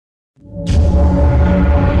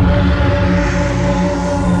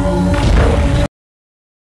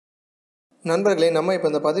நண்பர்களே, நம்ம இப்போ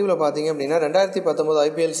இந்த பதிவில் பார்த்தீங்க அப்படின்னா 2019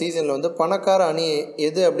 ஐபிஎல் சீசனில் வந்து பணக்கார அணி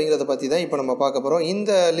எது அப்படிங்கிறத பற்றி தான் இப்போ நம்ம பார்க்க போகிறோம்.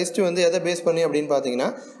 இந்த லிஸ்ட்டு வந்து எதை பேஸ் பண்ணி அப்படின்னு பார்த்தீங்கன்னா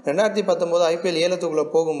 2019 ஐபிஎல் ஏலத்துக்குள்ளே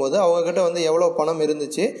போகும்போது அவங்கக்கிட்ட வந்து எவ்வளோ பணம்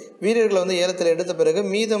இருந்துச்சு, வீரர்களை வந்து ஏலத்தில் எடுத்த பிறகு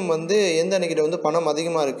மீதம் வந்து எந்த அணிக்கிட்ட வந்து பணம்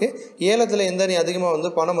அதிகமாக இருக்குது, ஏலத்தில் எந்த அணி அதிகமாக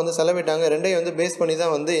வந்து பணம் வந்து செலவிட்டாங்க, ரெண்டையும் வந்து பேஸ் பண்ணி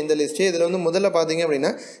தான் வந்து இந்த லிஸ்ட்டு. இதில் வந்து முதல்ல பார்த்தீங்க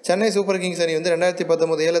அப்படின்னா சென்னை சூப்பர் கிங்ஸ் அணி வந்து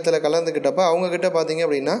 2019 ஏலத்தில் கலந்துக்கிட்டப்போ அவங்கக்கிட்ட பார்த்தீங்க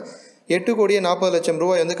அப்படின்னா 8,40,00,000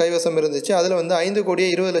 ரூபாய் வந்து கைவசம் இருந்துச்சு. அதில் வந்து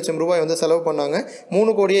 5,20,00,000 ரூபாய் வந்து செலவு பண்ணாங்க.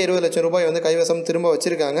 3,20,00,000 ரூபாய் வந்து கைவசம் திரும்ப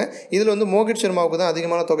வச்சிருக்காங்க. இதில் வந்து மோகித் சர்மாவுக்கு தான்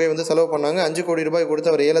அதிகமான தொகை வந்து செலவு பண்ணாங்க. 5 கோடி ரூபாய்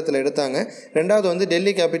கொடுத்து அவர் ஏலத்தில் எடுத்தாங்க. ரெண்டாவது வந்து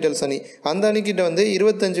டெல்லி கேபிட்டல்ஸ் அணி, அந்த அணிக்கிட்ட வந்து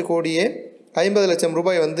 25,50,00,000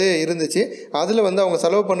 ரூபாய் வந்து இருந்துச்சு. அதில் வந்து அவங்க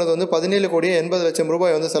செலவு பண்ணது வந்து 17,80,00,000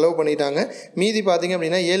 ரூபாய் வந்து செலவு பண்ணிட்டாங்க. மீதி பார்த்திங்க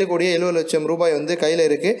அப்படின்னா 7,70,00,000 ரூபாய் வந்து கையில்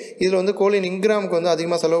இருக்குது. இதில் வந்து கோலின் இங்கிராமுக்கு வந்து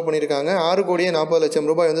அதிகமாக செலவு பண்ணியிருக்காங்க. 6,40,00,000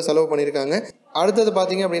 ரூபாய் வந்து செலவு பண்ணியிருக்காங்க. அடுத்தது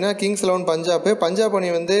பார்த்திங்க அப்படின்னா கிங்ஸ் 11 பஞ்சாப் அணி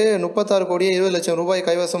வந்து 36,20,00,000 ரூபாய்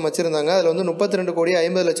கைவசம் வச்சுருந்தாங்க. அதில் வந்து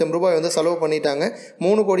 32,50,00,000 ரூபாய் வந்து செலவு பண்ணிட்டாங்க.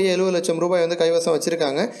 3,70,00,000 ரூபாய் வந்து கைவசம்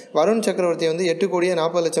வச்சுருக்காங்க. வருண் சக்கரவர்த்தி வந்து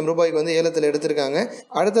 8,40,00,000 ரூபாய்க்கு வந்து ஏலத்தில் எடுத்திருக்காங்க.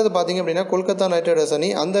 அடுத்தது பார்த்திங்க அப்படின்னா கொல்கத்தா நைட் ரைடர்ஸ் அணி,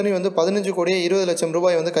 அந்த அணி வந்து 15,20,00,000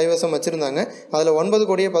 ரூபாய் வந்து கைவசம் வச்சுருந்தாங்க. அதில்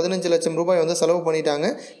 9,15,00,000 ரூபாய் வந்து செலவு பண்ணிட்டாங்க.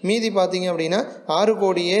 மீதி பார்த்திங்க அப்படின்னா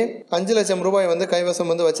 6,05,00,000 ரூபாய் வந்து கைவசம்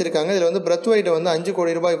வந்து வச்சுருக்காங்க. இதில் வந்து பிரத்வைட்டை வந்து 5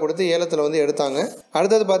 கோடி ரூபாய் கொடுத்து ஏலத்தில் வந்து எடுத்தாங்க.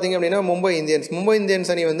 அடுத்தது பார்த்தீங்க அப்படின்னா மும்பை இந்தியன்ஸ்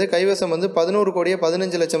அணி வந்து கைவசம் வந்து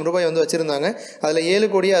 11,15,00,000 ரூபாய் வந்து வச்சிருந்தாங்க. அதில்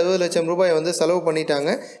 7,60,00,000 ரூபாய் வந்து செலவு பண்ணிட்டாங்க.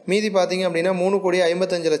 மீதி பார்த்தீங்க அப்படின்னா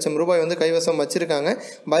 3,55,00,000 ரூபாய் வந்து கைவசம் வச்சிருக்காங்க.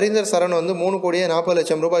 பரீந்தர் சரண் வந்து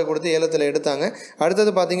 3,40,00,000 ரூபாய் கொடுத்து ஏலத்தில் எடுத்தாங்க.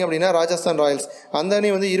 அடுத்தது பார்த்தீங்க அப்படின்னா ராஜஸ்தான் ராயல்ஸ், அந்த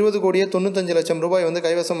அணி வந்து 20,95,00,000 ரூபாய் வந்து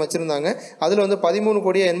கைவசம் வச்சிருந்தாங்க. அதில் வந்து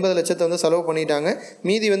 13,80,00,000 வந்து செலவு பண்ணிட்டாங்க.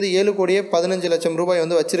 மீதி வந்து 7,15,00,000 ரூபாய்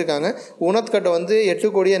வந்து வச்சிருக்காங்க. உனத்கட்டை வந்து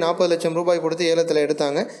 8,40,00,000 ரூபாய் கொடுத்து ஏலத்தில்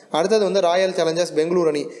எடுத்தாங்க. அடுத்தது வந்து ராயல் சேலஞ்சர்ஸ் பெங்களூர்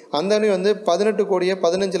அணி, அந்த அணி வந்து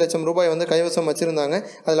 18,15,00,000 ரூபாய் வந்து கைவசம் வச்சிருந்தாங்க.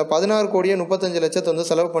 அதில் 16,35,00,000 வந்து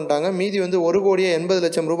செலவு பண்ணிட்டாங்க. மீதி வந்து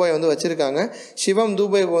 1,80,00,000 ரூபாய் வந்து வச்சிருக்காங்க. சிவம்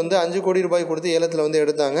தூபைக்கு வந்து 5 கோடி ரூபாய் கொடுத்து ஏலத்தில் வந்து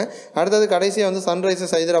எடுத்தாங்க. அடுத்தது கடைசியாக வந்து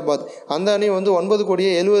சன்ரைசர்ஸ் ஹைதராபாத், அந்த அணி வந்து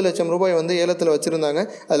 9,70,00,000 ரூபாய் வந்து ஏலத்தில் வச்சிருந்தாங்க.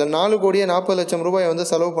 அதில் 4,40,00,000 ரூபாய் வந்து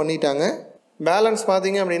செலவு பண்ணிட்டாங்க. பேலன்ஸ்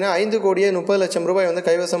பார்த்தீங்க அப்படின்னா 5,30,00,000 ரூபாய் வந்து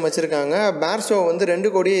கைவசம் வச்சுருக்காங்க. பேர்ஸ்டோ வந்து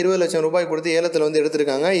 2,20,00,000 ரூபாய் கொடுத்து ஏலத்தில் வந்து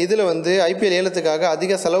எடுத்திருக்காங்க. இதில் வந்து ஐபிஎல் ஏலத்துக்காக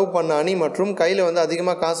அதிக செலவு பண்ண அணி மற்றும் கையில் வந்து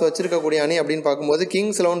அதிகமாக காசு வச்சிருக்கக்கூடிய அணி அப்படின்னு பார்க்கும்போது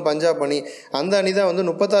கிங்ஸ் 11 பஞ்சாப் அணி, அந்த அணி தான் வந்து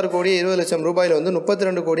 36,20,00,000 ரூபாயில் வந்து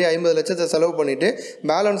 32,50,00,000 செலவு பண்ணிவிட்டு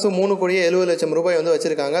பேலன்ஸும் 3,70,00,000 ரூபாய் வந்து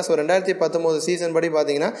வச்சுருக்காங்க. ஸோ 2019 சீசன் படி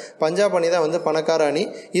பார்த்தீங்கன்னா பஞ்சாப் அணி தான் வந்து பணக்கார அணி.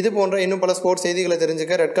 இது போன்ற இன்னும் பல ஸ்போர்ட்ஸ் செய்திகளை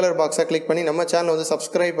தெரிஞ்சுக்க ரெட் கலர் பாக்ஸை கிளிக் பண்ணி நம்ம சேனலை வந்து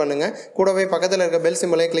சப்ஸ்கிரைப் பண்ணுங்கள். கூடவே பக்கத்தில் இருக்க பெல்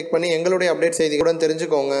சிம்பலையும் கிளிக் பண்ணி எங்களுடைய அப்டேட் செய்திகளுடன்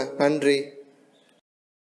தெரிஞ்சுக்கோங்க. நன்றி.